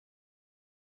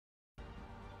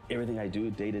Everything I do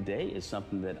day to day is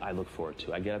something that I look forward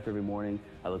to. I get up every morning,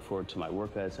 I look forward to my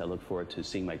workouts, I look forward to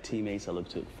seeing my teammates, I look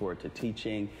forward to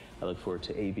teaching, I look forward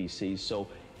to ABC. So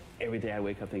every day I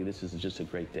wake up thinking this is just a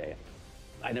great day.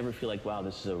 I never feel like, wow,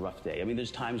 this is a rough day. I mean,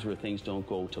 there's times where things don't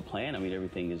go to plan. I mean,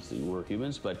 we're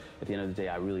humans, but at the end of the day,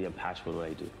 I really am passionate about what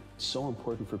I do. It's so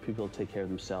important for people to take care of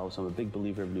themselves. I'm a big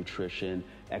believer of nutrition.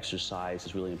 Exercise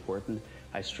is really important.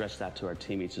 I stress that to our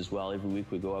teammates as well. Every week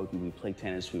we go out and we play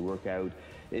tennis, we work out.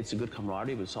 It's a good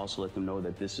camaraderie, but it's also let them know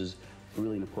that this is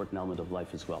really an important element of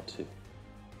life as well, too.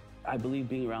 I believe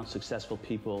being around successful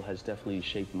people has definitely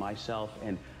shaped myself,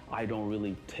 and I don't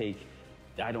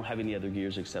have any other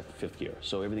gears except fifth gear.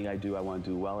 So everything I do, I want to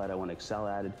do well at, I want to excel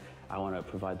at it, I want to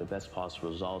provide the best possible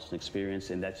results and experience,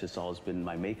 and that's just always been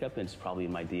my makeup, and it's probably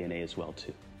in my DNA as well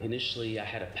too. Initially, I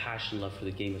had a passion, love for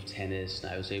the game of tennis,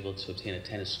 and I was able to obtain a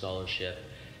tennis scholarship.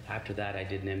 After that, I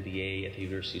did an MBA at the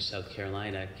University of South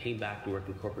Carolina, came back to work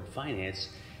in corporate finance,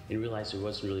 and realized it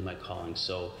wasn't really my calling.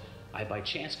 So I, by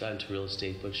chance, got into real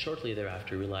estate, but shortly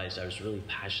thereafter realized I was really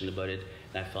passionate about it,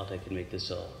 and I felt I could make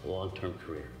this a long-term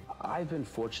career. I've been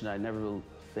fortunate. I never really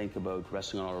think about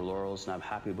resting on our laurels, and I'm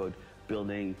happy about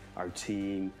building our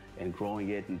team and growing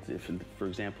it. And if, for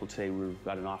example, today we've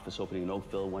got an office opening in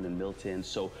Oakville, one in Milton,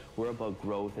 so we're about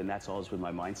growth, and that's always been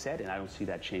my mindset, and I don't see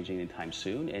that changing anytime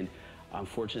soon. And I'm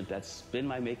fortunate that's been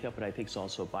my makeup, but I think it's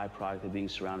also a byproduct of being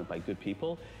surrounded by good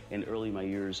people, and early in my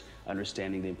years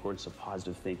understanding the importance of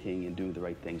positive thinking and doing the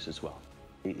right things as well.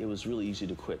 It was really easy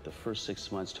to quit. The first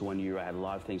 6 months to 1 year, I had a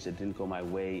lot of things that didn't go my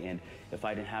way, and if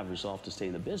I didn't have resolve to stay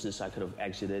in the business, I could have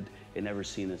exited and never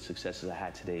seen the successes I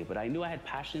had today. But I knew I had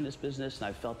passion in this business, and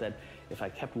I felt that if I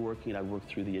kept working, I'd work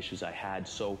through the issues I had.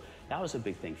 So that was a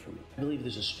big thing for me. I believe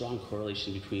there's a strong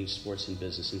correlation between sports and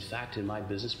business. In fact, in my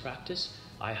business practice,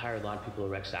 I hire a lot of people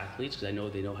who are ex-athletes because I know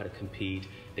they know how to compete,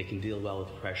 they can deal well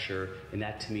with pressure, and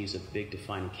that to me is a big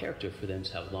defining character for them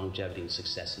to have longevity and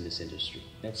success in this industry.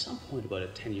 At some point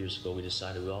about 10 years ago, we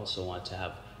decided we also wanted to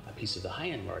have a piece of the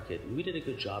high-end market, and we did a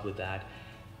good job with that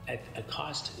at a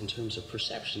cost in terms of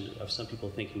perception of some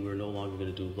people thinking we were no longer going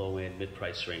to do low-end,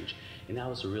 mid-price range. And that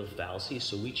was a real fallacy,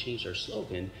 so we changed our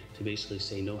slogan to basically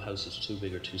say no house is too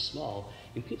big or too small,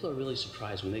 and people are really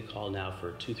surprised when they call now for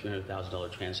a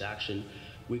 $200,000-300,000 transaction.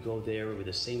 We go there with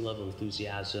the same level of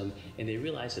enthusiasm, and they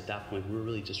realize at that point we're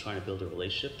really just trying to build a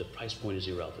relationship. The price point is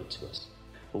irrelevant to us.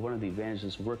 But one of the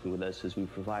advantages of working with us is we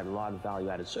provide a lot of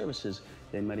value-added services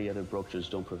that many other brokers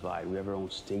don't provide. We have our own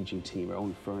staging team, our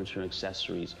own furniture and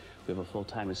accessories. We have a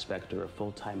full-time inspector, a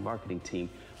full-time marketing team,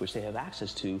 which they have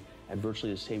access to at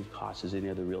virtually the same cost as any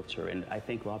other realtor. And I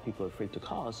think a lot of people are afraid to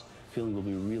call us, feeling we'll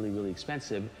be really, really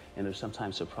expensive, and they're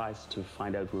sometimes surprised to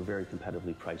find out we're very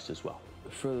competitively priced as well.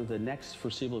 For the next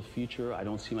foreseeable future, I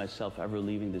don't see myself ever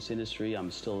leaving this industry. I'm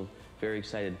still very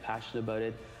excited and passionate about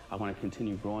it. I want to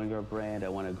continue growing our brand. I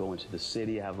want to go into the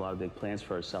city. I have a lot of big plans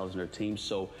for ourselves and our team.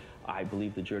 So I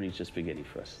believe the journey is just beginning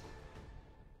for us.